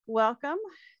welcome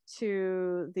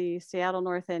to the Seattle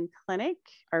North End Clinic,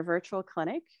 our virtual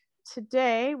clinic.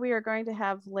 Today, we are going to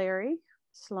have Larry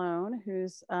Sloan,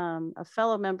 who's a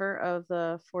fellow member of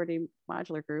the 4D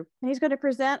modular group. And he's going to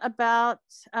present about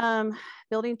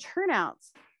building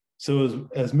turnouts. So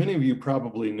as many of you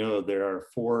probably know, there are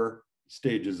 4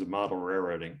 stages of model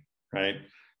railroading, right?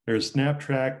 There's snap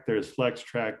track, there's flex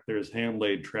track, there's hand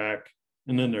laid track,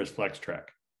 and then there's flex track.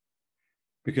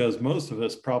 Because most of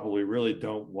us probably really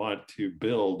don't want to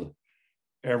build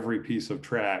every piece of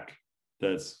track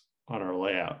that's on our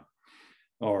layout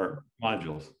or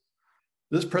modules.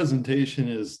 This presentation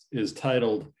is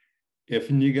titled If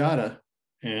and You Gotta,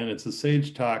 and it's a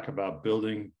sage talk about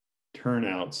building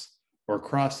turnouts or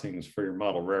crossings for your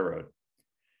model railroad.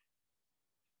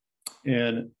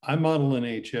 And I model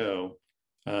in HO,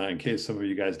 in case some of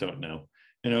you guys don't know.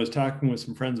 And I was talking with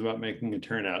some friends about making a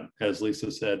turnout, as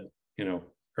Lisa said,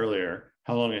 earlier,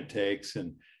 how long it takes,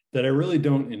 and that I really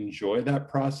don't enjoy that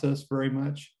process very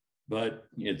much, but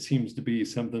it seems to be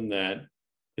something that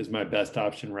is my best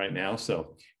option right now.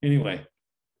 So anyway,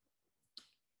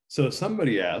 so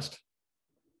somebody asked,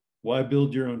 why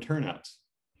build your own turnouts?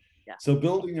 Yeah. So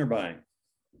building or buying.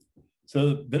 So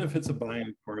the benefits of buying,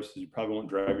 of course, is you probably won't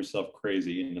drive yourself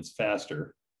crazy and it's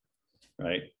faster,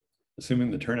 right? Assuming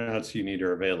the turnouts you need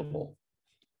are available.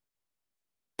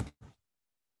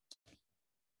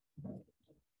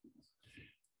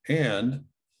 And,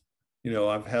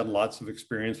 I've had lots of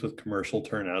experience with commercial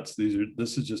turnouts.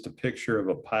 This is just a picture of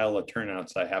a pile of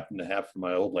turnouts I happen to have from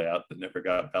my old layout that never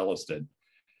got ballasted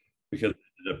because I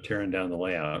ended up tearing down the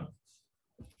layout.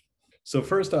 So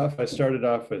first off, I started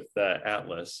off with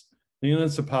Atlas.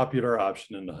 That's a popular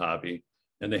option in the hobby.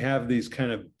 And they have these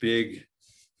kind of big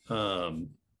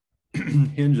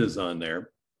hinges on there.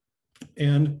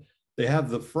 And they have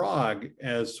the frog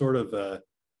as sort of a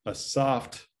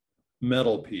soft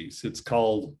metal piece. It's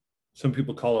called, some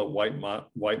people call it white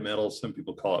metal, some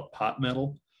people call it pot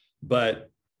metal.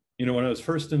 But, when I was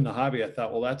first in the hobby, I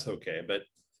thought, well, that's okay. But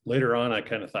later on, I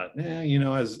kind of thought,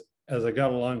 as I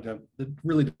got along, it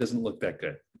really doesn't look that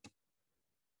good.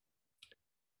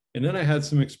 And then I had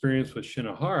some experience with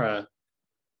Shinohara,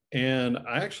 and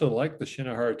I actually like the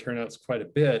Shinohara turnouts quite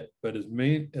a bit, but as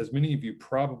many of you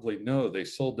probably know, they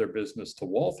sold their business to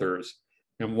Walthers,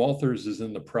 and Walthers is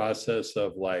in the process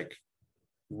of relaunching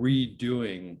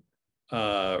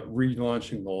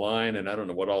the line, and I don't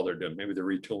know what all they're doing. Maybe they're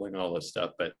retooling all this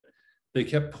stuff, but they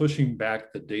kept pushing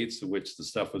back the dates at which the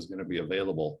stuff was going to be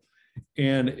available.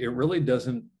 And it really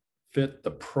doesn't fit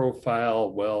the profile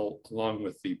well along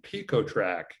with the Pico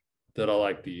track that I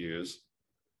like to use.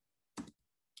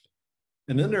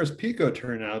 And then there's Pico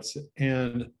turnouts,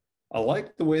 and I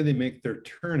like the way they make their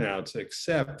turnouts,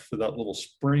 except for that little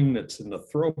spring that's in the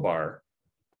throw bar.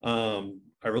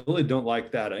 I really don't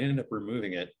like that. I end up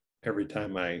removing it every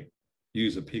time I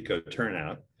use a Pico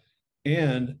turnout.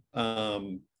 And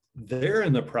they're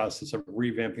in the process of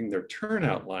revamping their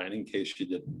turnout line, in case you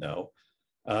didn't know.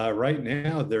 Right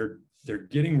now, they're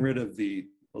getting rid of the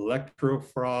Electro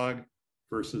Frog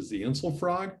versus the Insel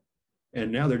Frog,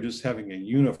 and now they're just having a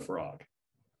Unifrog.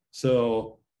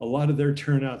 So a lot of their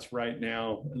turnouts right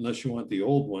now, unless you want the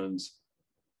old ones,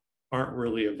 aren't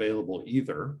really available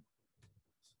either.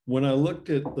 When I looked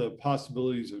at the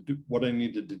possibilities of what I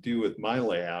needed to do with my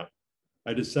layout,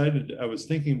 I decided I was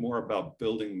thinking more about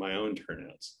building my own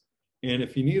turnouts. And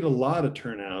if you need a lot of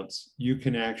turnouts, you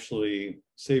can actually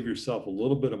save yourself a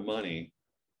little bit of money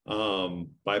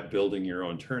by building your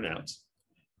own turnouts.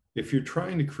 If you're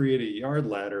trying to create a yard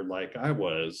ladder like I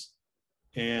was,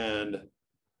 and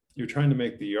you're trying to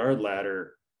make the yard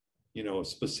ladder, a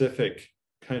specific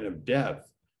kind of depth,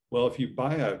 well, if you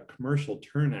buy a commercial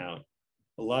turnout,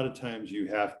 a lot of times you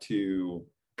have to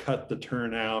cut the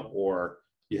turnout, or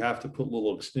you have to put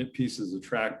little extent pieces of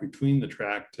track between the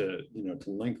track to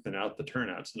lengthen out the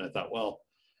turnouts. And I thought, well,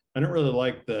 I don't really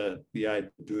like the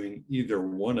idea of doing either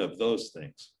one of those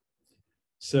things.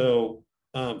 So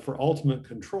for ultimate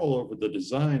control over the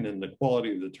design and the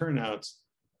quality of the turnouts,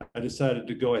 I decided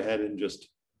to go ahead and just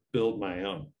build my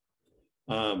own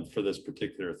for this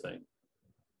particular thing.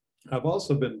 I've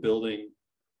also been building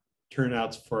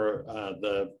turnouts for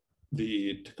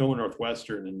the Tacoma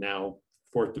Northwestern and now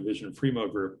 4th Division Fremo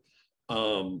Group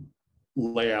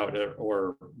layout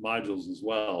or modules as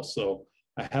well. So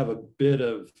I have a bit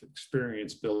of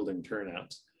experience building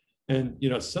turnouts. And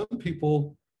some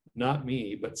people, not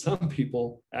me, but some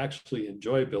people actually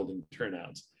enjoy building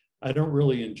turnouts. I don't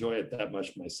really enjoy it that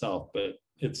much myself, but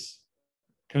it's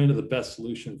kind of the best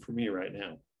solution for me right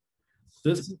now.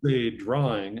 This is a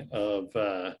drawing of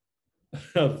the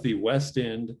west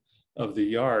end of the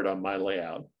yard on my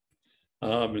layout.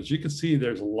 As you can see,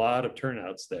 there's a lot of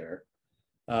turnouts there.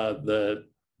 The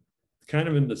kind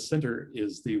of in the center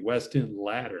is the west end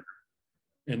ladder.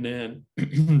 And then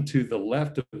to the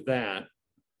left of that,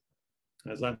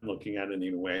 as I'm looking at it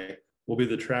anyway, will be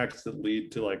the tracks that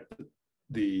lead to like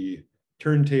the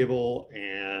turntable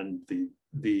and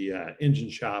the engine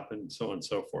shop and so on and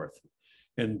so forth.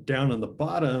 And down on the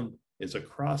bottom is a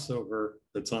crossover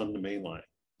that's on the main line.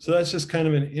 So that's just kind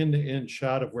of an end-to-end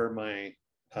shot of where my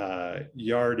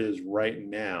yard is right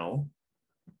now.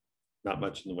 Not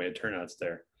much in the way of turnouts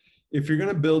there. If you're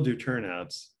going to build your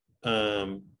turnouts,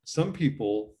 some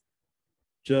people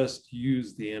just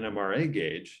use the NMRA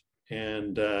gauge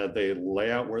and they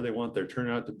lay out where they want their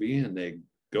turnout to be and they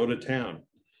go to town.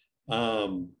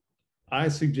 I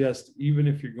suggest, even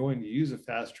if you're going to use a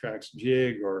fast tracks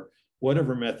jig or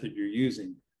whatever method you're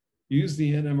using, use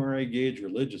the NMRA gauge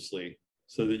religiously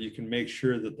so that you can make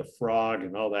sure that the frog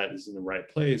and all that is in the right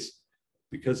place.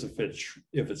 Because if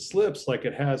it slips like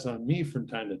it has on me from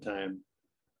time to time,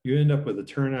 you end up with a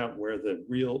turnout where the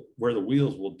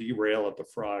wheels will derail at the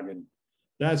frog, and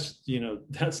that's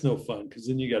no fun, because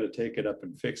then you got to take it up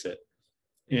and fix it.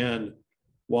 And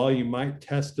while you might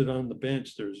test it on the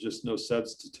bench, there's just no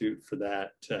substitute for that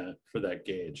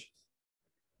gauge.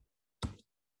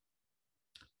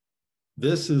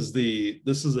 This is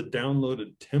a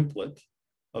downloaded template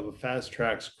of a fast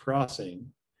tracks crossing,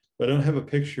 but I don't have a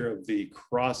picture of the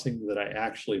crossing that I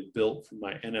actually built for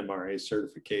my NMRA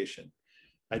certification.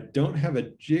 I don't have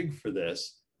a jig for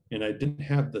this, and I didn't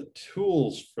have the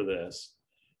tools for this.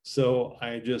 So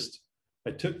I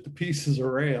took the pieces of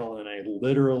rail and I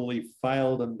literally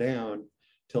filed them down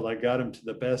till I got them to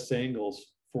the best angles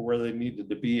for where they needed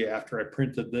to be after I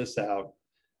printed this out,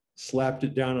 slapped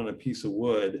it down on a piece of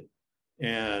wood,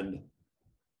 and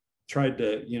tried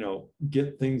to,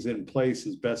 get things in place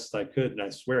as best as I could. And I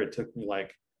swear it took me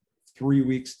like 3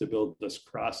 weeks to build this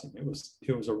crossing. It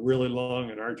was a really long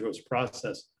and arduous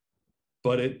process,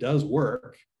 but it does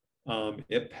work.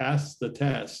 It passed the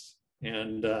test,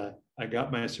 and I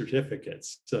got my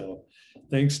certificates. So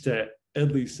thanks to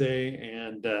Ed Say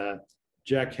and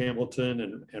Jack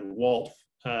Hamilton and Walt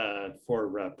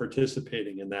for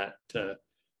participating in that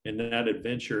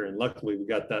adventure. And luckily we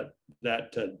got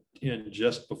that in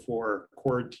just before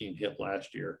quarantine hit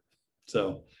last year.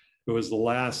 So it was the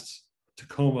last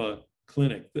Tacoma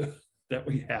clinic that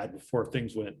we had before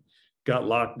things got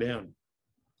locked down.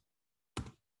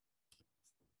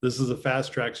 This is a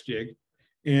fast tracks jig.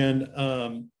 And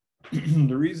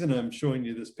the reason I'm showing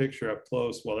you this picture up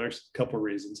close, well, there's a couple of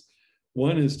reasons.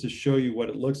 One is to show you what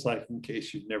it looks like in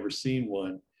case you've never seen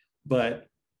one. But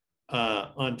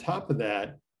on top of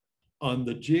that, on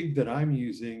the jig that I'm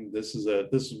using, this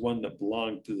is one that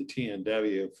belonged to the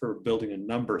TNW for building a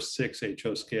number 6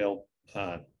 HO scale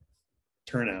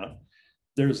turnout.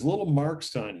 There's little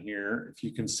marks on here, if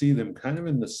you can see them, kind of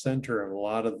in the center of a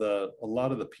lot of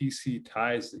the PC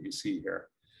ties that you see here.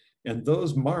 And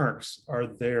those marks are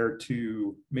there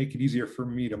to make it easier for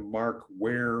me to mark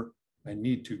where I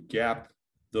need to gap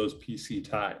those PC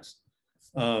ties.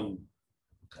 On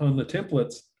the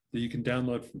templates that you can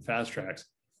download from Fast Tracks,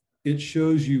 it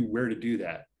shows you where to do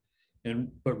that.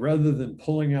 But rather than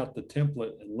pulling out the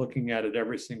template and looking at it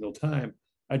every single time,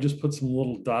 I just put some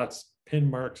little dots, pin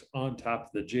marks on top of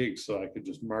the jig so I could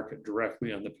just mark it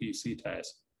directly on the PC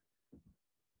ties.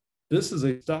 This is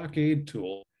a stockade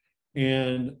tool,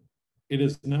 and it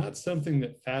is not something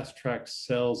that Fast Tracks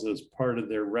sells as part of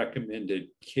their recommended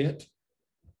kit.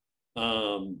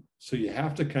 So you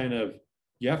have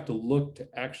to look to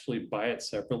actually buy it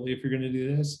separately if you're going to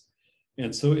do this.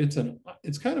 And so it's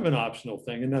kind of an optional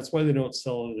thing, and that's why they don't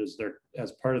sell it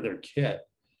as part of their kit.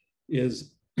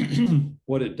 Is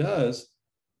what it does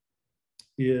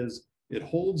is it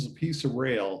holds a piece of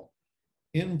rail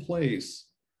in place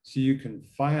so you can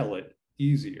file it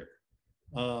easier.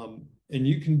 And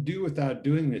you can do without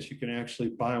doing this. You can actually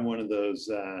buy one of those.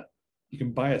 You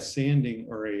can buy a sanding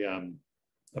or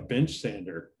a bench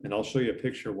sander, and I'll show you a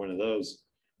picture of one of those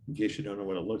in case you don't know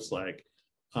what it looks like.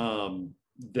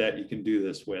 That you can do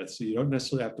this with. So you don't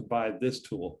necessarily have to buy this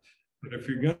tool. But if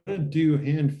you're going to do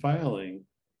hand filing,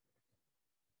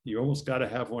 you almost got to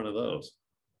have one of those.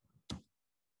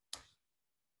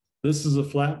 This is a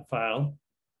flat file.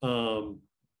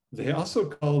 They also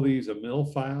call these a mill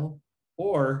file,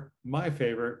 or my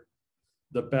favorite,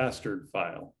 the bastard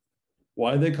file.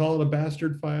 Why they call it a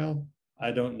bastard file, I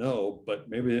don't know, but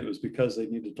maybe it was because they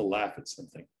needed to laugh at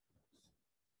something.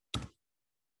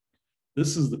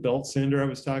 This is the belt sander I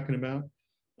was talking about.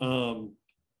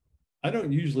 I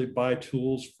don't usually buy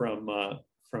tools from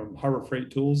Harbor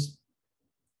Freight Tools.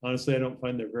 Honestly, I don't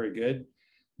find they're very good.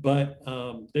 But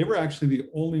they were actually the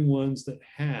only ones that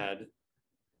had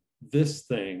this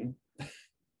thing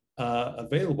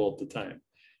available at the time.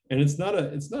 And it's not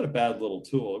a bad little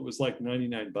tool. It was like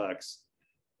 99 bucks.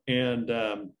 And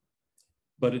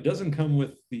but it doesn't come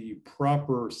with the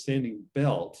proper sanding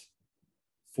belt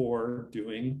for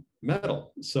doing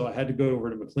metal. So I had to go over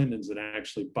to McClendon's and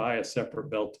actually buy a separate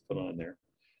belt to put on there.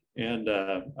 And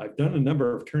I've done a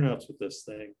number of turnouts with this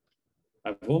thing.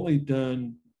 I've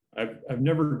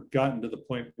never gotten to the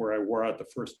point where I wore out the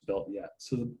first belt yet.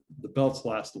 So the belts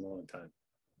last a long time.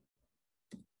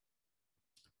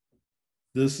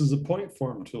 This is a point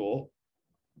form tool.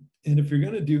 And if you're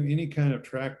going to do any kind of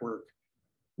track work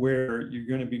where you're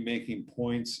going to be making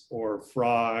points or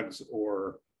frogs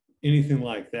or anything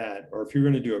like that, or if you're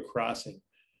going to do a crossing,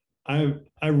 I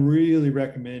really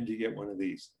recommend you get one of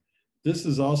these. This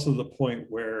is also the point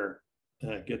where,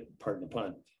 pardon the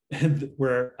pun, and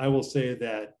where I will say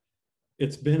that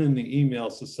it's been in the email,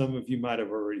 so some of you might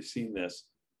have already seen this,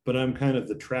 but I'm kind of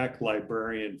the track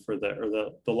librarian for the, or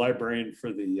the librarian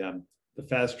for the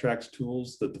Fast Tracks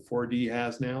tools that the 4D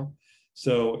has now.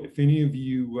 So if any of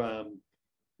you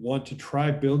want to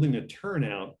try building a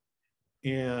turnout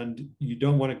and you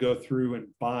don't want to go through and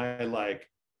buy like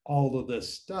all of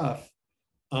this stuff,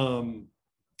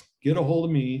 get a hold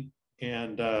of me.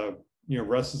 And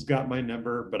Russ has got my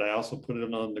number, but I also put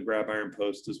it on the Grab Iron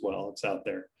post as well. It's out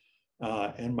there,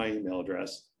 and my email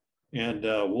address. And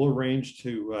we'll arrange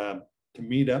to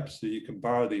meet up so you can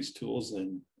borrow these tools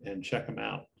and check them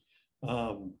out.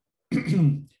 I'm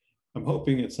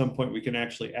hoping at some point we can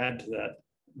actually add to that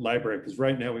library, because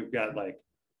right now we've got like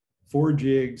 4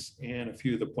 jigs and a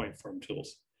few of the point form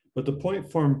tools. But the point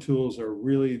form tools are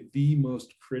really the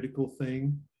most critical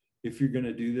thing if you're going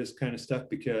to do this kind of stuff,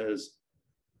 because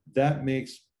that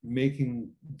makes making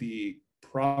the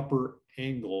proper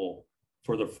angle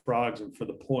for the frogs and for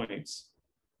the points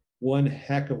one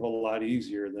heck of a lot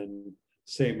easier than,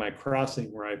 say, my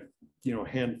crossing where I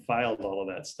hand filed all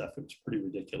of that stuff. It was pretty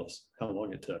ridiculous how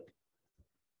long it took.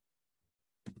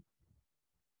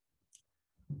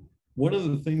 One of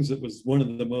the things that was one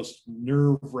of the most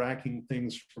nerve-wracking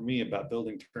things for me about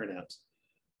building turnouts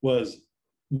was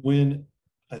when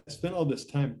I spent all this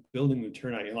time building the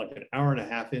turnout, like an hour and a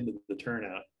half into the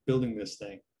turnout, building this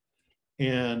thing.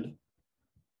 And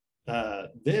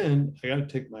then I got to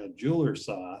take my jeweler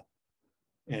saw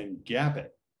and gap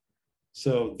it.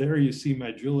 So there you see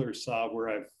my jeweler saw where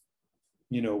I've,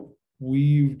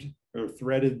 weaved or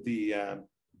threaded the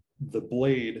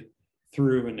blade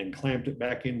through and then clamped it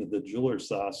back into the jeweler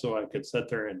saw so I could sit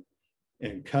there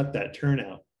and cut that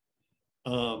turnout.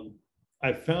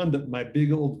 I found that my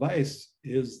big old vise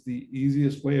is the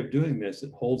easiest way of doing this.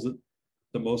 It holds it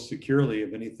the most securely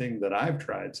of anything that I've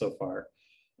tried so far.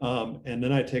 And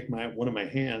then I take one of my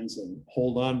hands and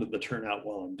hold on to the turnout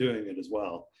while I'm doing it as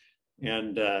well.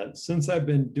 And since I've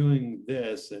been doing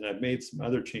this and I've made some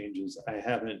other changes, I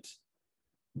haven't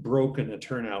broken a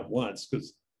turnout once,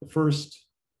 because the first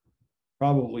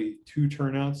probably 2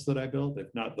 turnouts that I built, if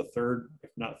not the third,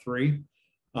 if not 3,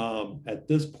 at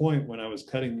this point when I was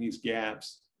cutting these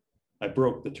gaps, I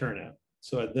broke the turnout.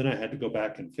 So then I had to go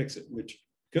back and fix it, which,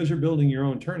 because you're building your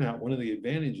own turnout, one of the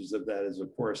advantages of that is,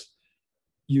 of course,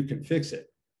 you can fix it,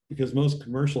 because most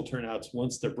commercial turnouts,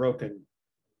 once they're broken,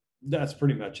 that's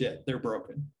pretty much it. They're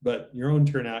broken. But your own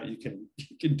turnout, you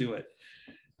can do it.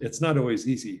 It's not always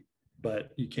easy, but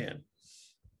you can.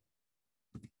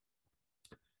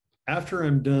 After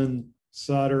I'm done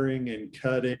soldering and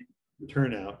cutting the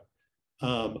turnout,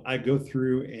 I go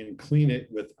through and clean it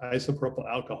with isopropyl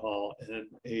alcohol and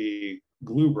a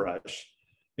glue brush.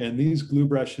 And these glue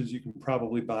brushes you can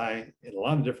probably buy in a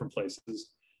lot of different places.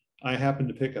 I happened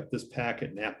to pick up this pack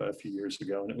at Napa a few years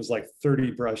ago, and it was like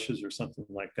 30 brushes or something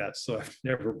like that. So I've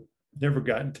never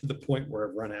gotten to the point where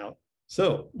I've run out.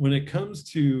 So when it comes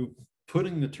to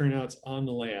putting the turnouts on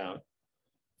the layout,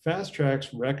 Fast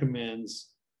Tracks recommends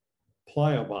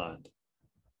Pliobond.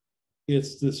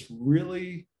 It's this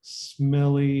really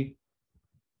smelly,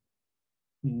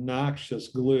 noxious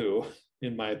glue,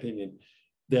 in my opinion,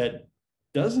 that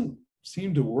doesn't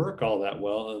seem to work all that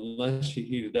well unless you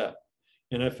heat it up.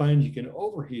 And I find you can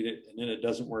overheat it and then it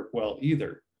doesn't work well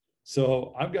either.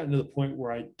 So I've gotten to the point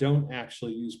where I don't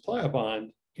actually use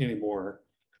Pliobond anymore.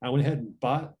 I went ahead and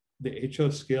bought the HO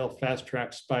scale Fast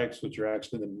Track spikes, which are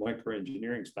actually the micro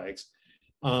engineering spikes.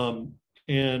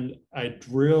 And I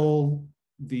drill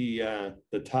the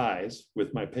ties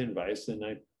with my pin vise, and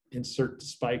I insert the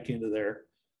spike into there.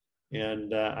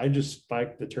 And I just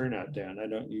spike the turnout down. I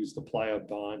don't use the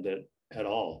Pliobond at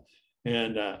all.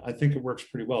 And I think it works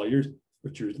pretty well.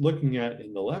 What you're looking at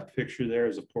in the left picture there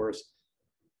is, of course,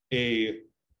 a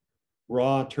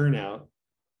raw turnout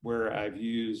where I've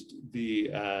used the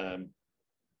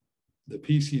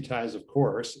PC ties, of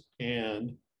course,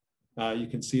 and you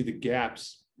can see the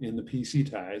gaps in the PC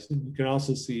ties. And you can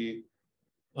also see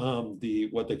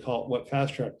what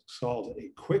Fast Track calls a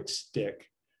quick stick,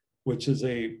 which is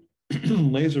a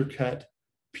laser cut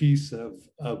piece of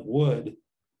wood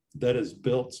that is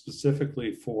built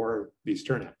specifically for these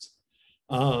turnouts.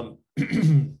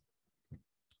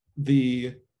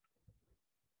 The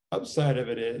upside of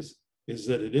it is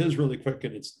that it is really quick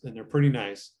and they're pretty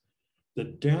nice. The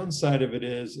downside of it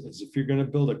is if you're going to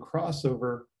build a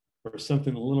crossover or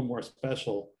something a little more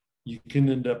special, you can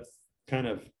end up kind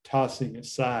of tossing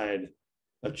aside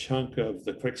a chunk of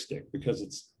the quick stick because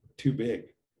it's too big.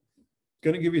 I'm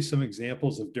going to give you some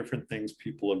examples of different things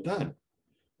people have done.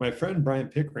 My friend Brian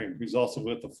Pickering, who's also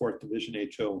with the 4th Division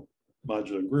HO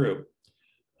modular group,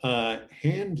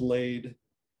 hand laid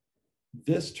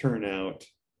this turnout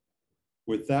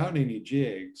without any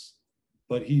jigs,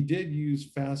 but he did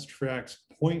use Fast Track's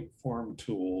point form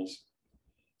tools.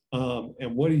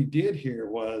 And what he did here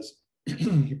was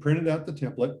he printed out the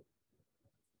template.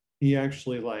 He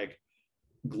actually like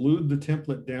glued the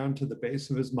template down to the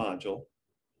base of his module.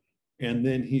 And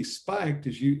then he spiked,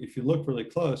 if you look really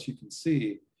close, you can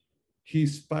see he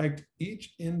spiked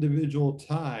each individual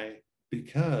tie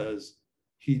because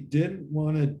he didn't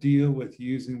want to deal with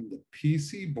using the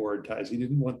PC board ties. He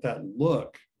didn't want that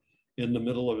look in the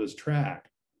middle of his track.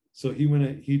 So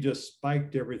he just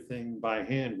spiked everything by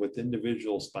hand with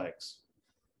individual spikes.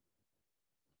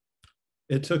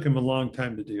 It took him a long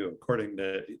time to do, according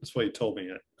to, that's what he told me.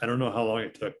 I don't know how long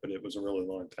it took, but it was a really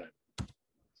long time.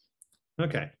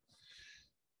 Okay.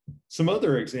 Some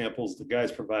other examples the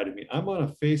guys provided me. I'm on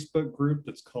a Facebook group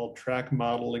that's called Track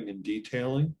Modeling and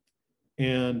Detailing.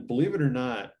 And believe it or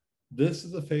not, this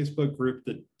is a Facebook group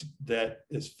that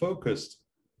is focused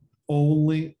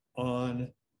only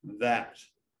on that.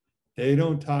 They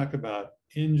don't talk about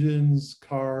engines,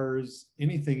 cars,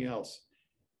 anything else.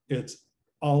 It's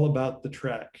all about the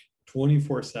track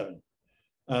 24/7.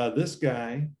 This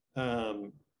guy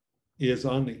is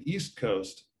on the East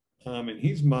Coast, and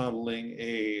he's modeling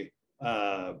a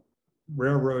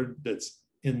railroad that's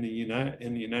in the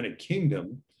United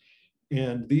Kingdom.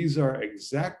 And these are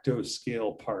X-Acto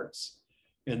scale parts.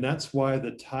 And that's why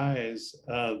the ties,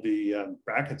 the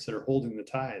brackets that are holding the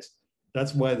ties,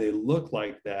 that's why they look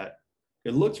like that.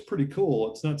 It looks pretty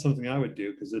cool. It's not something I would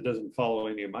do because it doesn't follow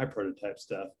any of my prototype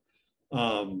stuff.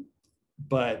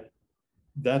 But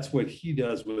that's what he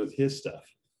does with his stuff.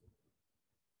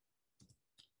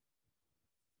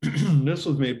 This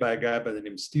was made by a guy by the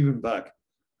name of Stephen Buck,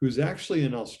 who's actually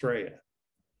in Australia.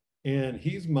 And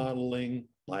he's modeling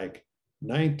like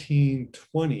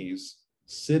 1920s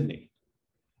Sydney.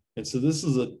 And so this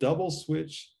is a double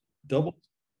slip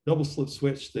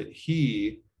switch that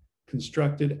he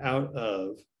constructed out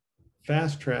of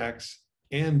Fast Tracks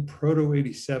and Proto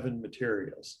 87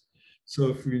 materials. So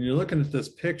if you're looking at this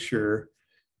picture,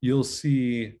 you'll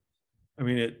see, I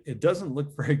mean, it doesn't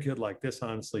look very good like this,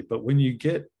 honestly, but when you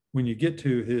get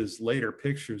to his later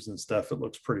pictures and stuff, it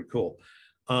looks pretty cool.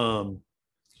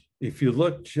 If you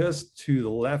look just to the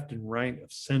left and right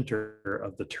of center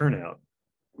of the turnout,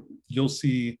 you'll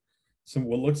see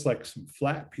what looks like some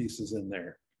flat pieces in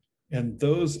there. And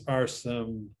those are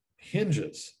some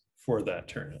hinges for that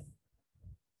turnout.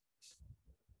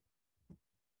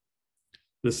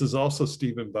 This is also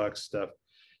Stephen Buck's stuff.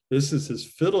 This is his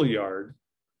fiddle yard.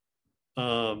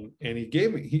 And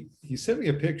he sent me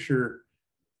a picture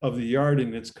of the yard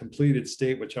in its completed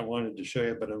state, which I wanted to show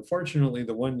you, but unfortunately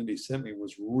the one that he sent me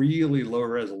was really low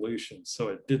resolution, so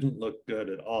it didn't look good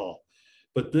at all.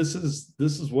 But this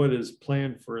is what his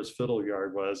plan for his fiddle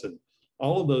yard was, and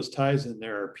all of those ties in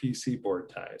there are PC board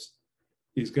ties.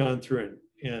 He's gone through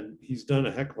and he's done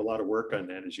a heck of a lot of work on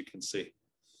that, as you can see.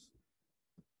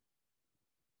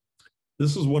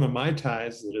 This is one of my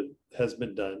ties that has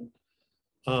been done,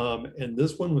 and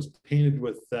this one was painted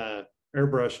with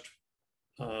airbrushed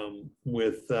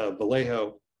with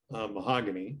Vallejo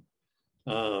mahogany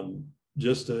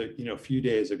just a few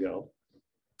days ago.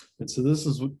 And so this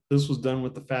was done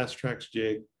with the Fast Tracks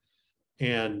jig,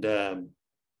 and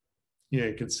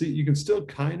you can still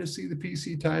kind of see the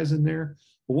PC ties in there,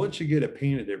 but once you get it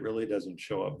painted, it really doesn't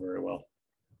show up very well.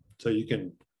 So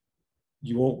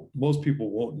most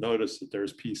people won't notice that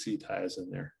there's PC ties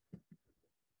in there.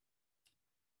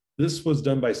 This was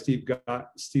done by Steve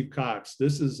Cox.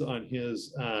 This is on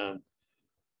his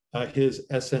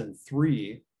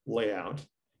SN3 layout.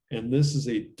 And this is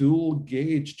a dual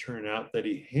gauge turnout that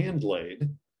he hand laid.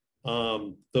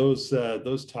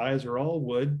 Those ties are all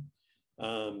wood.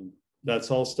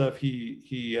 That's all stuff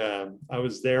I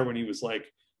was there when he was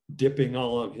like dipping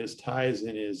all of his ties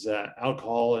in his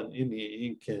alcohol and in the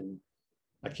ink, and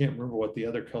I can't remember what the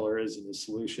other color is in the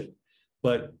solution,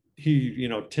 but he,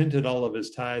 tinted all of his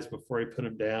ties before he put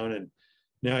them down. And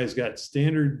now he's got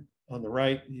standard on the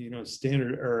right,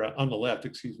 standard, or on the left,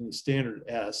 excuse me, standard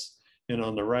S, and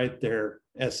on the right there,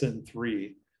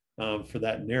 SN3, for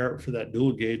that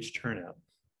dual gauge turnout.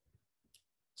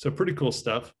 So pretty cool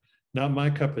stuff. Not my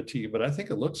cup of tea, but I think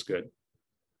it looks good.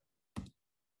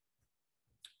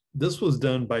 This was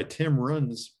done by Tim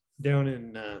Runs down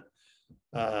in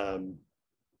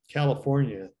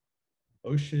California,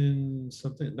 not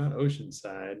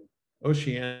Oceanside,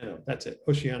 Oceano. That's it,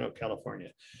 Oceano,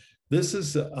 California. This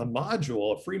is a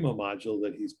module, a Fremo module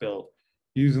that he's built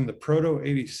using the Proto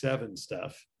 87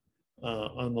 stuff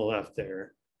on the left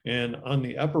there. And on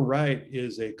the upper right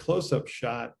is a close-up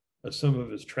shot of some of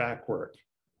his track work.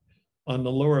 On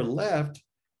the lower left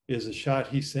is a shot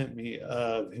he sent me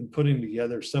of him putting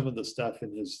together some of the stuff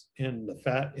in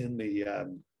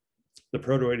the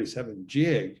Proto 87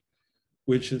 jig,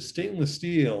 which is stainless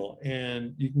steel,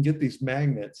 and you can get these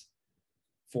magnets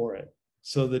for it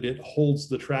so that it holds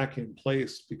the track in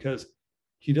place, because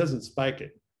he doesn't spike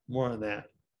it. More on that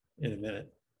in a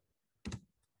minute.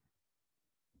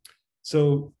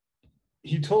 So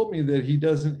he told me that he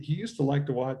used to like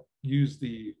to use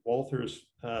the Walthers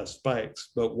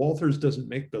spikes, but Walthers doesn't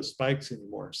make those spikes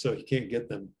anymore, so he can't get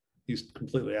them. He's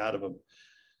completely out of them.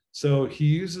 So he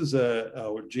uses a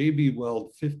JB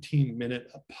Weld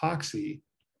 15-minute epoxy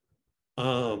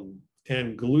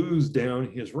and glues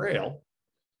down his rail.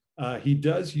 He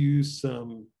does use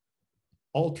some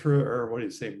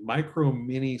micro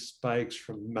mini spikes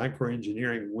from Micro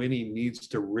Engineering when he needs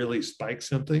to really spike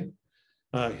something.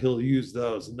 He'll use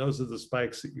those, and those are the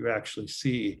spikes that you actually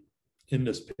see in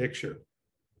this picture.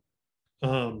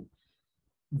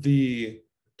 The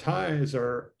ties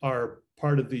are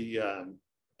part of the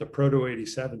Proto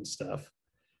 87 stuff,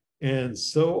 and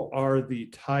so are the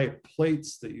tie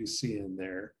plates that you see in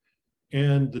there,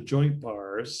 and the joint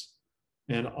bars,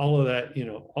 and all of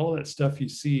that stuff you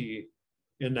see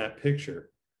in that picture.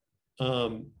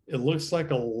 It looks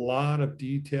like a lot of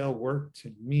detail work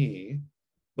to me,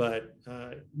 but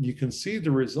you can see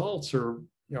the results are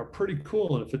pretty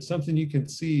cool. And if it's something you can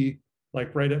see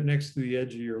like right up next to the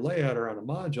edge of your layout or on a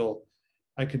module,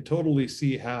 I can totally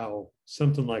see how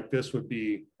something like this would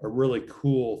be a really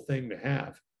cool thing to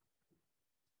have.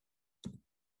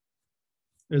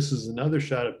 This is another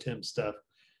shot of Tim's stuff.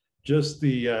 Just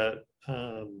the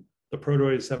Proto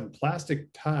 87 plastic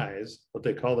ties, what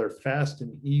they call their fast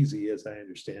and easy, as I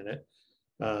understand it,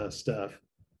 stuff.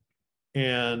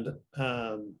 And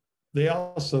they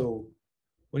also,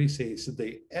 what do you say? He said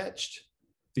they etched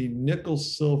the nickel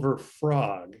silver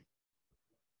frog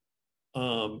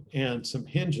and some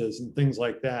hinges and things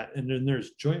like that. And then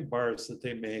there's joint bars that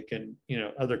they make, and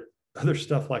other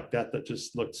stuff like that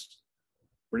just looks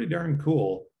pretty darn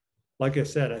cool. Like I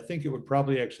said, I think it would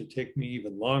probably actually take me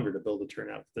even longer to build a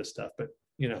turnout for this stuff, but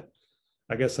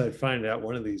I guess I'd find out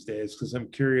one of these days, because I'm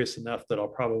curious enough that I'll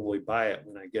probably buy it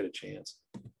when I get a chance.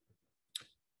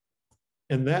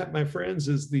 And that, my friends,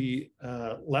 is the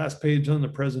last page on the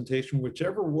presentation.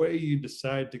 Whichever way you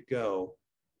decide to go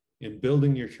in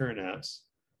building your turnouts,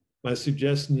 my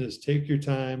suggestion is take your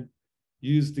time,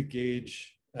 use the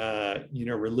gauge,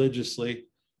 religiously,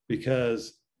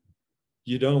 because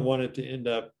you don't want it to end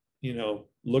up,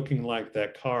 looking like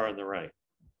that car on the right.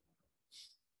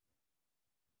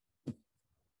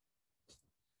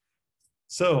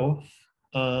 So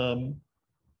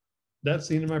that's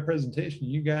the end of my presentation.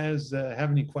 You guys have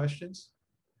any questions?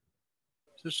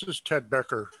 This is Ted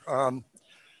Becker.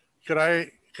 Could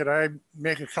I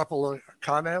make a couple of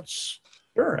comments?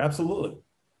 Sure, absolutely.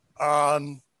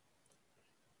 One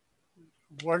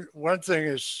thing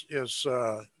is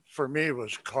for me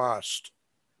was cost,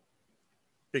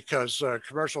 because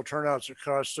commercial turnouts are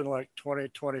costing like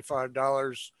 $20,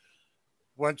 $25.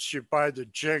 Once you buy the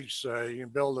jigs, you can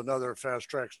build another Fast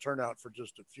Tracks turnout for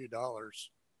just a few dollars.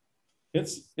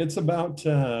 It's about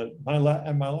my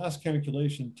last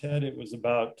calculation, Ted. It was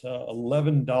about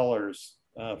 $11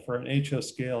 for an HO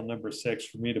scale number 6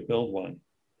 for me to build one.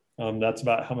 That's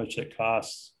about how much it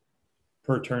costs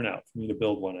per turnout for me to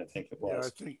build one. I think it was. Yeah, I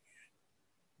think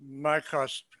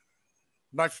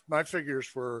my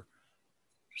figures were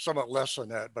somewhat less than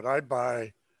that, but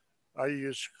I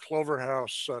use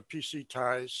Cloverhouse PC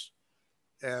ties,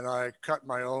 and I cut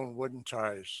my own wooden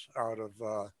ties out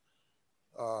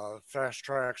of Fast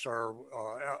Tracks or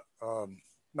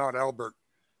Mount Albert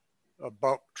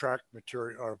bulk track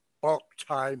material or bulk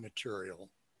tie material.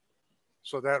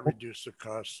 So that reduced the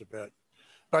cost a bit.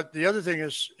 But the other thing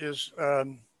is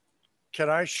can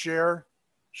I share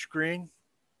screen?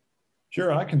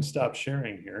 Sure, I can stop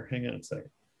sharing here. Hang on a second.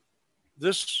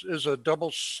 This is a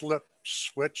double slip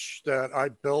switch that I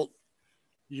built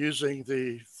using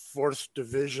the 4th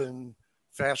Division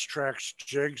Fast Tracks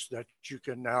jigs that you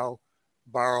can now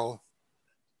borrow.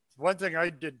 One thing I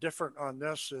did different on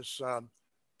this is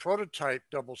prototype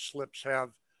double slips have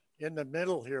in the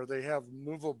middle here, they have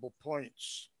movable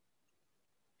points.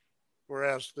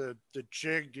 Whereas the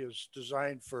jig is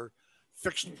designed for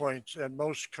fixed points, and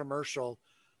most commercial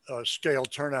scale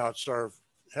turnouts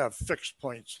have fixed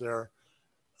points there.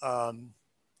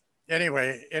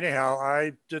 Anyhow,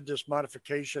 I did this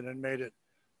modification and made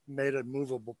it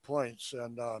movable points,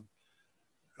 and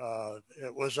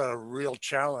it was a real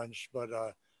challenge, but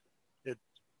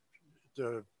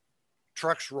the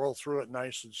trucks roll through it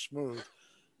nice and smooth.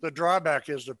 The drawback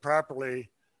is to properly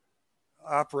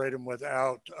operate them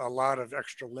without a lot of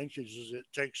extra linkages. It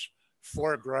takes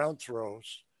 4 ground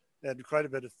throws and quite a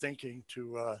bit of thinking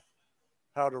to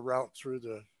how to route through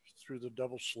the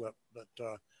double slip. But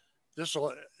this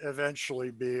will eventually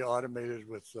be automated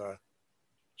with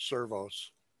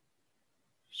servos,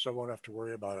 so I won't have to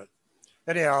worry about it.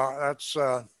 Anyhow, that's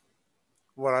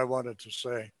what I wanted to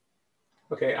say.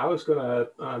 Okay, I was going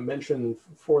to mention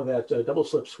for that double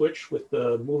slip switch with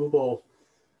the movable,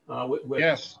 with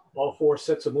Yes. all 4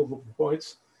 sets of movable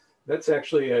points. That's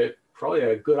actually probably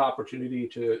a good opportunity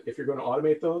to, if you're going to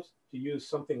automate those, to use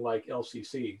something like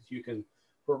LCC. You can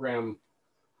program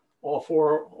all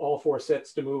four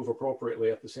sets to move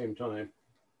appropriately at the same time.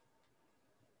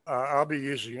 I'll be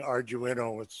using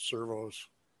Arduino with servos.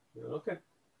 Okay.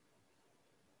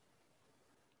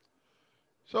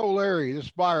 So Larry, this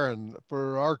is Byron.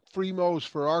 For our Fremos,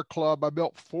 for our club, I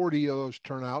built 40 of those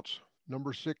turnouts.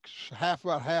 Number 6,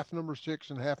 about half number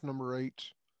 6 and half number 8.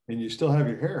 And you still have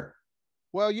your hair.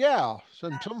 Well, yeah,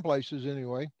 in some places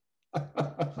anyway.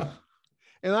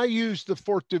 And I used the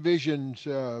 4th Division's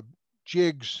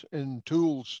jigs and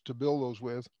tools to build those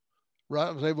with.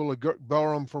 I was able to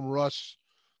borrow them from Russ,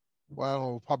 well, I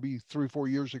don't know, probably 3 or 4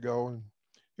 years ago, and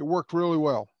it worked really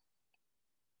well.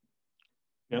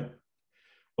 Yep.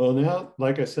 Well, now,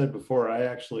 like I said before, I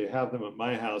actually have them at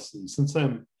my house, and since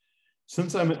I'm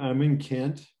in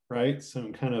Kent, right? So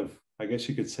I'm kind of, I guess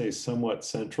you could say, somewhat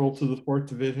central to the 4th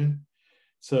Division.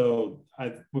 So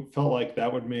I felt like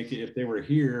that would make it, if they were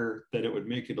here, that it would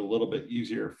make it a little bit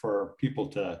easier for people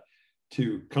to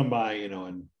come by,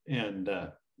 and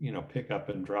pick up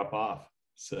and drop off.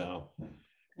 So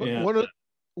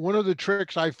one of the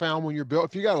tricks I found when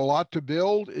if you got a lot to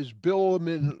build, is build them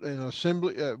in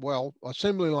assembly,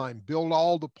 assembly line. Build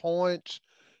all the points,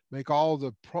 make all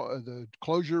the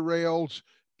closure rails,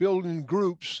 build in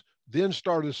groups, then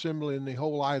start assembling the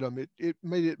whole item. It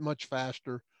made it much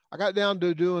faster. I got down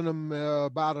to doing them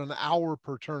about an hour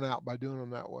per turnout by doing them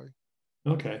that way.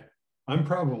 Okay. I'm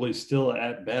probably still,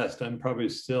 at best, I'm probably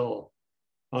still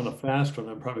on a fast one.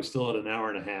 I'm probably still at an hour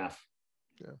and a half.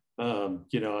 Yeah.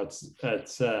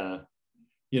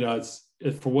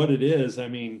 It's for what it is. I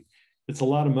mean, it's a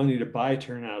lot of money to buy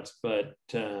turnouts, but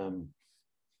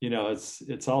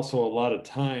it's also a lot of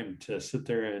time to sit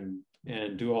there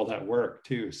and do all that work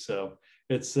too. So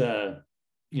it's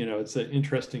it's an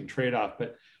interesting trade-off.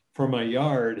 But for my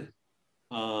yard,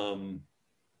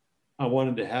 I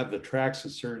wanted to have the tracks a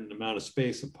certain amount of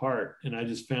space apart, and I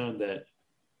just found that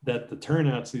the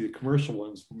turnouts, the commercial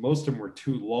ones, most of them were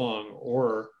too long,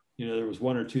 or there was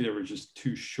 1 or 2 that were just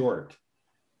too short.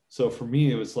 So for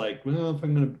me, it was like, well, if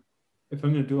I'm gonna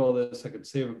do all this, I could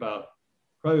save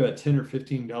probably about $10 or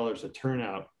 $15 a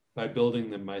turnout by building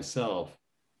them myself.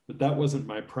 But that wasn't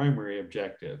my primary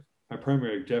objective. My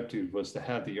primary objective was to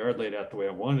have the yard laid out the way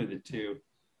I wanted it to,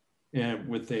 and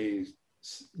with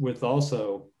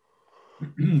also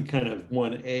kind of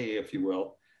 1A, if you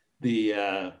will,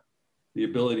 the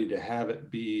ability to have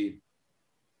it be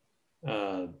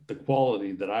the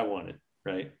quality that I wanted,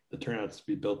 right? The turnouts to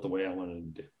be built the way I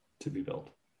wanted them to be built.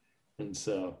 And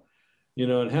so,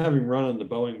 and having run on the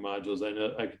Boeing modules, I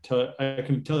know I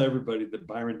can tell everybody that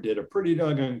Byron did a pretty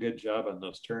doggone good job on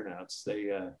those turnouts.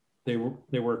 They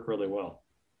work really well.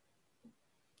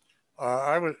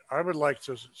 I would like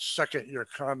to second your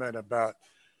comment about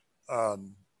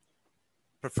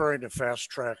preferring the Fast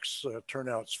Tracks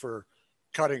turnouts for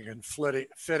cutting and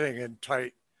fitting in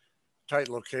tight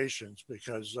locations,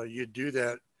 because you do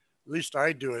that. At least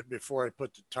I do it before I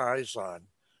put the ties on,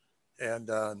 and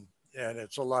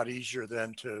it's a lot easier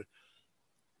then to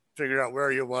figure out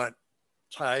where you want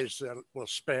ties that will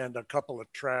span a couple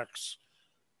of tracks,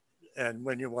 and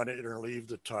when you want to interleave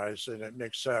the ties, and it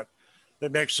makes that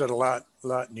That makes it a lot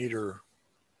neater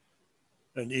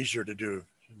and easier to do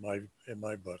in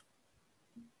my book.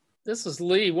 This is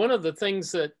Lee. One of the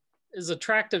things that is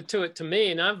attractive to it to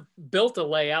me, and I've built a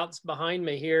layout behind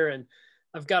me here, and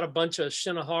I've got a bunch of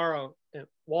Shinohara,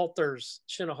 Walther's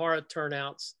Shinohara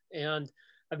turnouts, and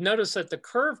I've noticed that the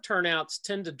curved turnouts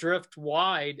tend to drift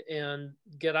wide and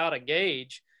get out of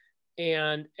gauge.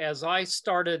 And as I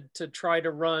started to try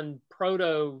to run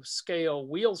proto scale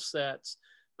wheel sets,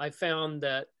 I found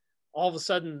that all of a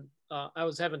sudden I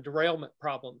was having derailment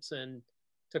problems, and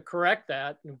to correct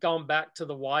that, I've gone back to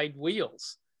the wide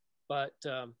wheels. But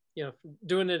you know,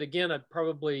 doing it again, I'd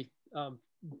probably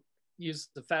use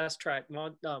the fast track,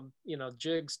 you know,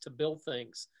 jigs to build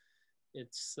things.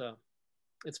 It's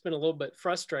been a little bit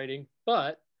frustrating,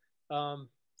 but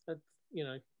you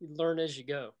know, you learn as you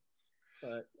go.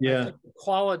 But yeah, I think the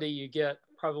quality you get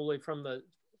probably from the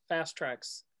fast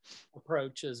tracks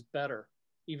approach is better,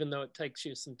 even though it takes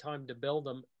you some time to build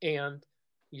them and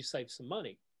you save some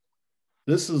money.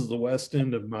 This is the west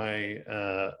end of my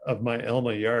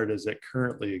Elma yard as it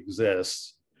currently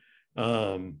exists.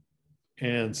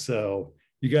 And so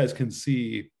you guys can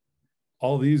see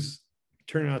all these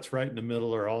turnouts right in the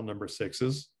middle are all number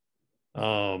 6s.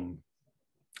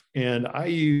 And I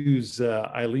use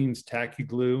Eileen's tacky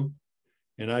glue,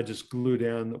 and I just glue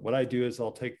down. What I do is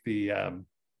I'll take the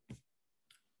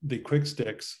quick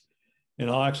sticks,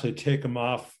 and I'll actually take them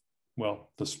off,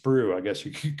 well, the sprue, I guess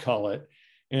you could call it,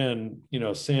 and, you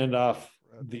know, sand off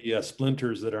the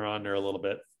splinters that are on there a little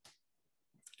bit.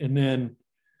 And then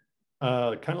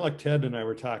kind of like Ted and I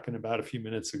were talking about a few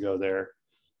minutes ago there,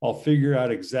 I'll figure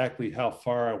out exactly how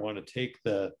far I want to take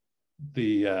the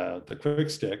quick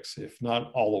sticks, if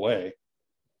not all the way.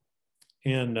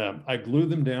 And I glue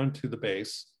them down to the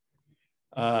base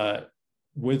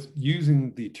with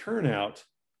using the turnout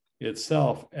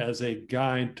itself as a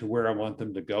guide to where I want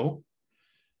them to go.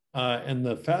 And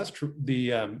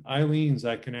the Eileen's,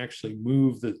 I can actually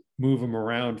move them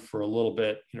around for a little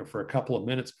bit, you know, for a couple of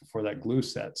minutes before that glue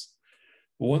sets.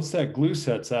 But once that glue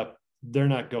sets up, they're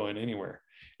not going anywhere.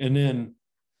 And then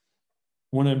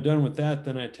when I'm done with that,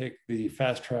 then I take the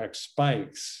fast track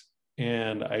spikes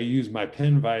and I use my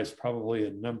pin vise, probably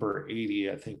a number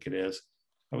 80, I think it is.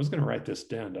 I was going to write this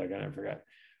down, Doug, I forgot.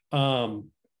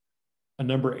 A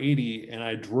number 80, and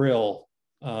I drill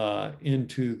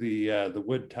into the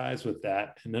wood ties with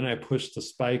that. And then I push the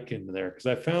spike into there, because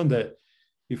I found that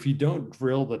if you don't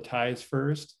drill the ties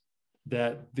first,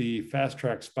 that the fast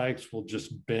track spikes will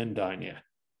just bend on you.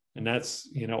 And that's,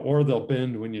 you know, or they'll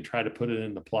bend when you try to put it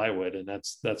in the plywood, and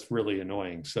that's really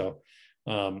annoying. So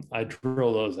I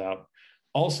drill those out.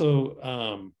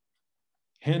 Also,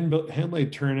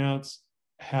 hand-laid turnouts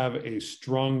have a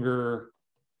stronger,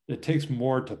 it takes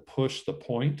more to push the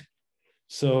point.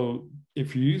 So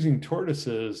if you're using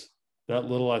tortoises, that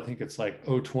little, I think it's like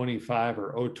 025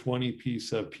 or 020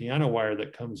 piece of piano wire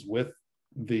that comes with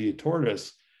the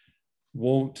tortoise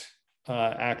won't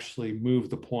actually move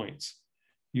the points.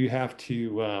 You have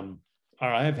to, or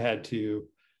I've had to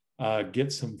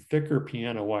get some thicker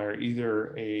piano wire,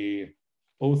 either a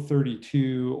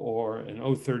 032 or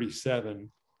an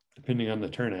 037, depending on the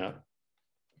turnout,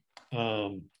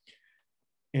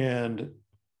 and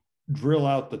drill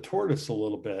out the tortoise a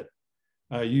little bit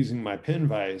using my pin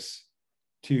vise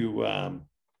to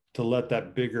let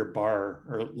that bigger bar,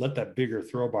 or let that bigger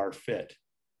throw bar fit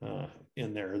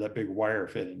in there, or that big wire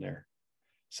fit in there.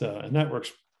 So, and that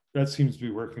works. That seems to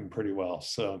be working pretty well.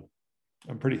 So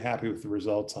I'm pretty happy with the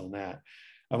results on that.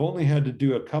 I've only had to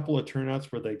do a couple of turnouts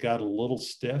where they got a little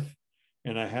stiff,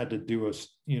 and I had to do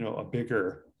a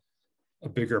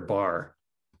bigger bar.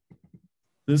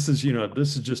 This is,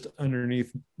 this is just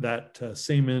underneath that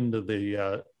same end of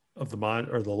the mod,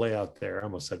 or the layout there. I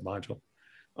almost said module.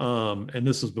 And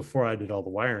this was before I did all the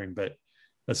wiring, but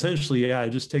essentially, yeah, I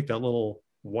just take that little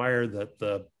wire that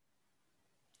the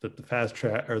fast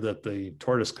track, or that the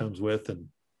tortoise comes with, and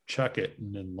chuck it,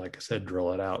 and then, like I said,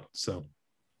 drill it out. So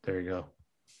there you go.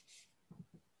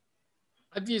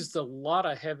 I've used a lot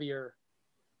of heavier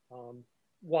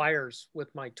wires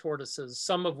with my tortoises,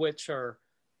 some of which are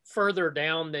further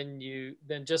down than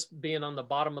just being on the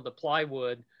bottom of the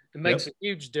plywood. It makes a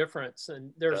huge difference.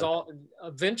 And there's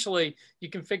eventually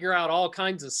you can figure out all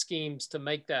kinds of schemes to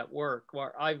make that work,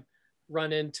 where I've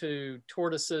run into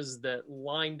tortoises that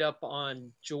lined up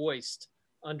on joist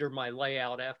under my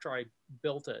layout after I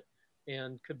built it,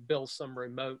 and could build some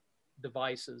remote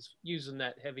devices using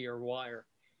that heavier wire.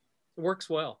 It works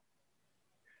well.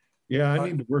 Yeah, I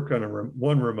need to work on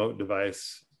one remote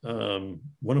device. One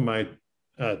of my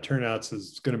turnouts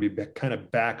is going to be kind of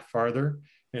back farther,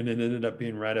 and it ended up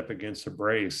being right up against a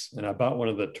brace. And I bought one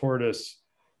of the tortoise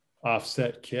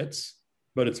offset kits,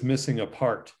 but it's missing a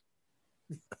part.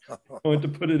 I went to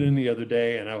put it in the other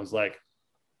day and I was like,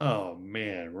 oh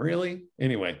man, really?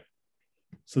 Anyway,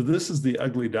 so this is the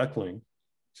ugly duckling.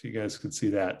 So you guys can see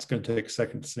that. It's going to take a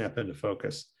second to snap into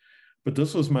focus. But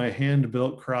this was my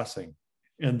hand-built crossing.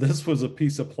 And this was a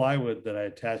piece of plywood that I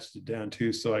attached it down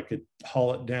to so I could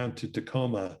haul it down to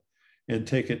Tacoma and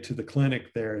take it to the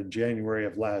clinic there in January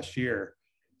of last year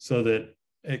so that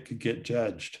it could get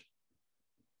judged.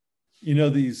 You know,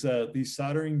 these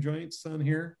soldering joints on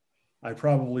here, I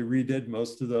probably redid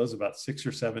most of those about 6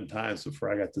 or 7 times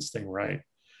before I got this thing right.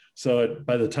 So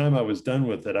by the time I was done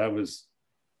with it, I was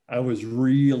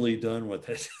really done with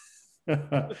it.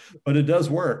 But it does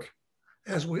work.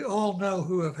 As we all know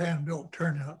who have hand-built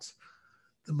turnouts,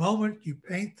 the moment you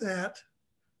paint that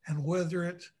and weather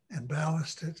it and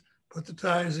ballast it, put the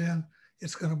ties in,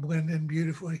 it's going to blend in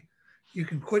beautifully. You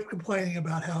can quit complaining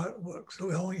about how it looks,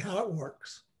 only how it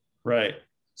works. Right.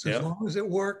 So as long as it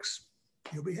works,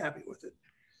 you'll be happy with it.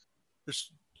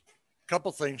 There's a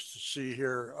couple things to see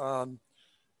here.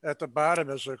 At the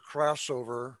bottom is a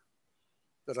crossover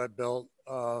that I built,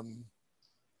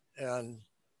 and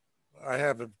I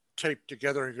have it taped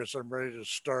together because I'm ready to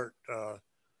start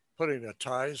putting the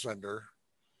ties under.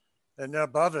 And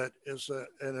above it is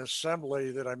an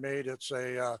assembly that I made. It's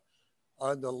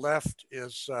on the left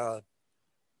is a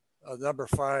number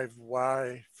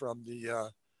 5Y from the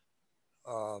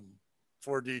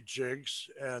 4D jigs.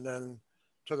 And then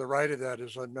to the right of that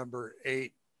is a number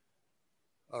 8,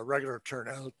 a regular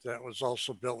turnout that was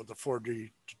also built with the 4D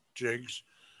jigs.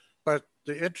 But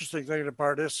the interesting thing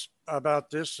about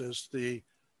this is the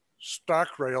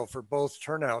stock rail for both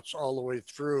turnouts all the way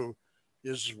through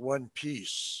is one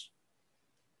piece.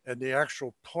 And the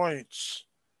actual points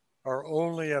are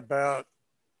only about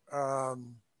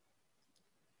an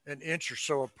inch or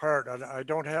so apart. I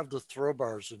don't have the throw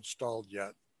bars installed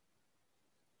yet.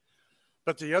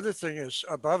 But the other thing is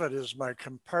above it is my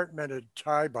compartmented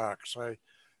tie box. I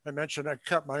mentioned I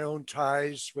cut my own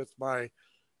ties with my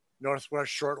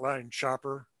Northwest Shortline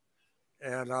chopper,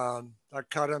 and I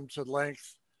cut them to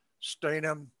length, stain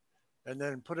them, and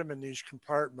then put them in these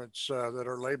compartments that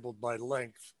are labeled by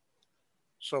length.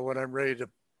 So when I'm ready to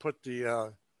put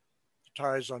the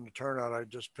ties on the turnout, I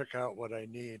just pick out what I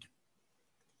need.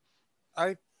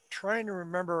 I'm trying to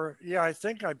remember, yeah, I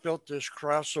think I built this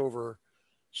crossover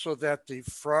so that the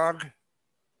frog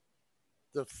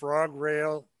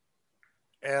rail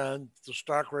and the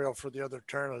stock rail for the other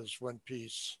turnout is one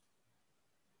piece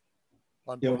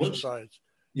on both sides.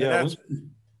 Yeah,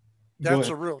 that's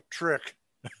a real trick.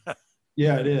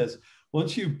 Yeah, it is.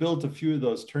 Once you've built a few of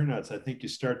those turnouts, I think you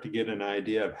start to get an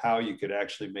idea of how you could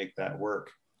actually make that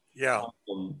work. Yeah.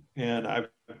 And I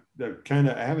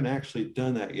haven't actually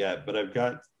done that yet, but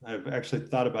I've actually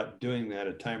thought about doing that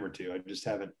a time or two. I just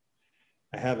haven't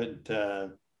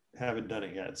done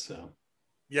it yet. So.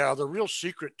 Yeah, the real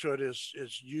secret to it is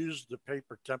use the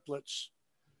paper templates.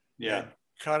 Yeah.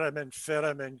 Cut them and fit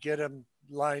them and get them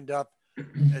lined up,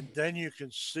 and then you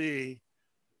can see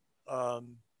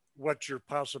what your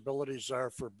possibilities are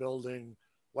for building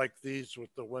like these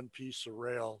with the one piece of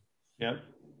rail. Yep.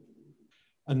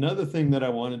 Another thing that I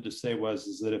wanted to say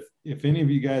is that if any of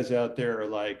you guys out there are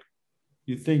like,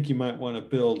 you think you might want to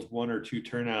build 1 or 2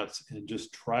 turnouts and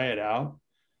just try it out.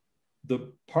 I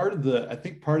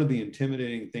think part of the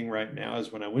intimidating thing right now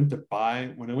is when I went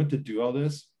to do all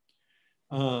this,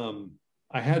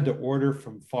 I had to order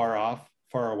from far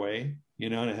away,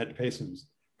 and I had to pay some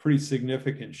pretty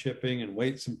significant shipping and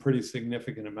wait some pretty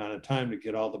significant amount of time to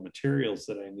get all the materials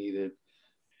that I needed.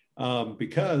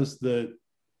 Because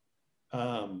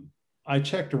I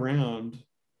checked around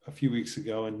a few weeks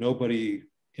ago and nobody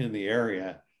in the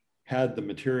area had the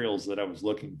materials that I was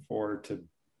looking for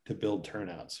to build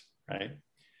turnouts, right?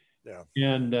 Yeah.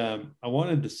 And I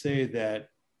wanted to say that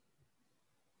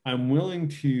I'm willing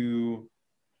to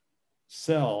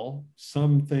sell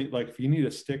something, like if you need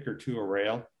a stick or 2 a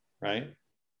rail, right?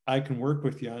 I can work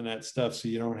with you on that stuff so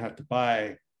you don't have to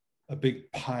buy a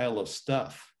big pile of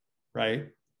stuff, right?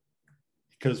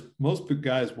 Because most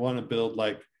guys want to build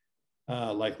like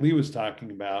Lee was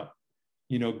talking about,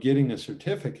 getting a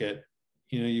certificate.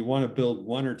 You want to build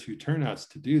 1 or 2 turnouts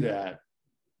to do that.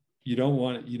 You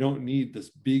don't need this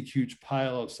big, huge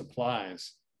pile of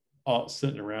supplies all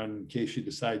sitting around in case you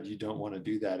decide you don't want to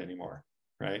do that anymore,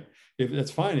 right?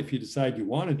 That's fine if you decide you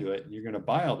want to do it and you're going to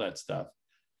buy all that stuff.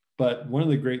 But one of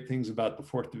the great things about the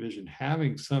 4th Division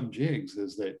having some jigs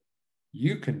is that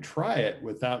you can try it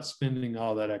without spending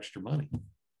all that extra money.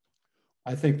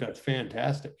 I think that's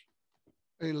fantastic.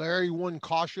 Hey, Larry, one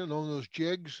caution on those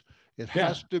jigs. It Yeah.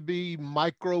 has to be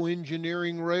micro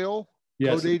engineering rail.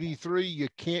 Yes, Code 83, you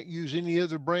can't use any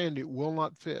other brand. It will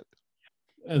not fit.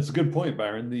 that's a good point,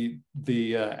 Byron.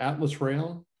 The Atlas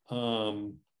rail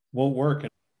won't work.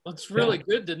 Well, it's really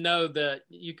good to know that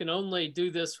you can only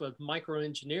do this with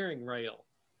microengineering rail,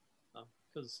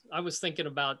 because I was thinking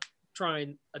about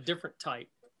trying a different type.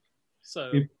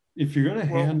 So if you're going to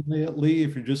handle it, Lee,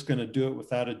 if you're just going to do it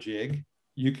without a jig,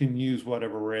 you can use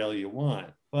whatever rail you want.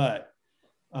 But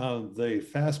the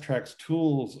Fast Track's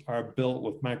tools are built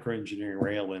with microengineering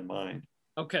rail in mind.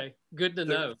 Okay, good to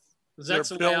know. Because that's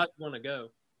the way I want to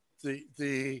go.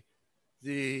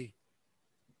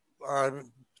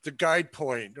 The guide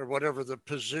point, or whatever, the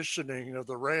positioning of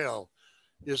the rail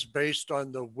is based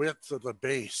on the width of the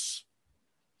base.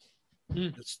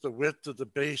 It's the width of the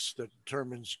base that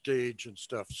determines gauge and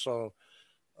stuff. So,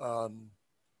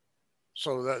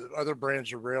 so that other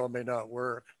brands of rail may not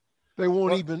work. They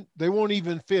won't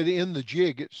even fit in the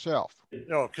jig itself.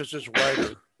 No, because it's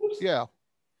wider. Yeah.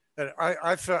 And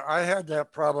I had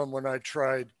that problem when I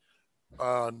tried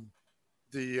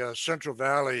the Central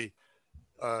Valley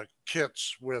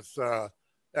kits with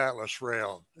Atlas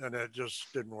rail, and it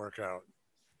just didn't work out.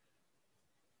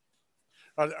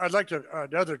 I'd like to,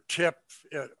 another tip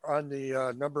on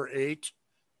the number 8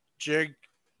 jig,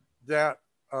 that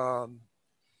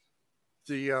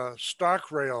the stock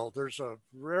rail, there's a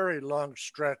very long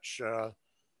stretch, 2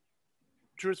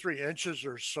 or 3 inches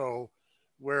or so,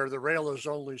 where the rail is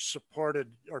only supported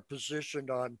or positioned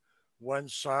on one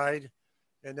side,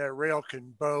 and that rail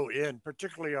can bow in,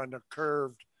 particularly on the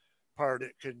curved part.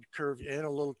 It can curve in a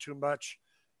little too much,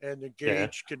 and the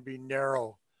gauge can be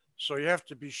narrow. So you have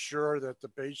to be sure that the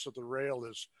base of the rail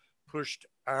is pushed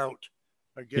out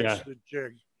against the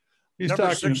jig. He's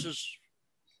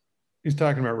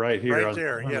talking about right here. Right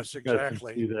there, yes,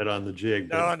 exactly. See that on the jig.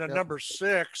 Now on the number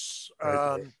 6,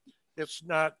 it's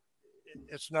not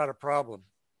a problem.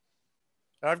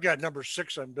 I've got number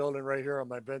 6 I'm building right here on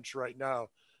my bench right now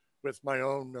with my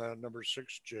own number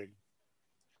 6 jig.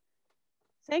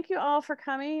 Thank you all for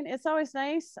coming. It's always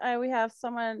nice. We have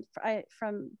someone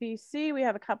from BC. We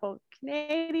have a couple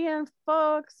Canadian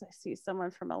folks. I see someone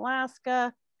from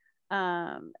Alaska.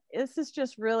 This is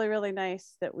just really, really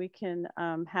nice that we can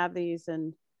have these,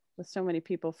 and with so many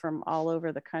people from all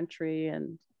over the country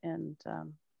and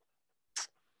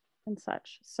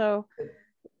such. So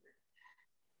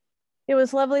it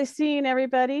was lovely seeing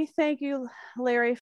everybody. Thank you, Larry,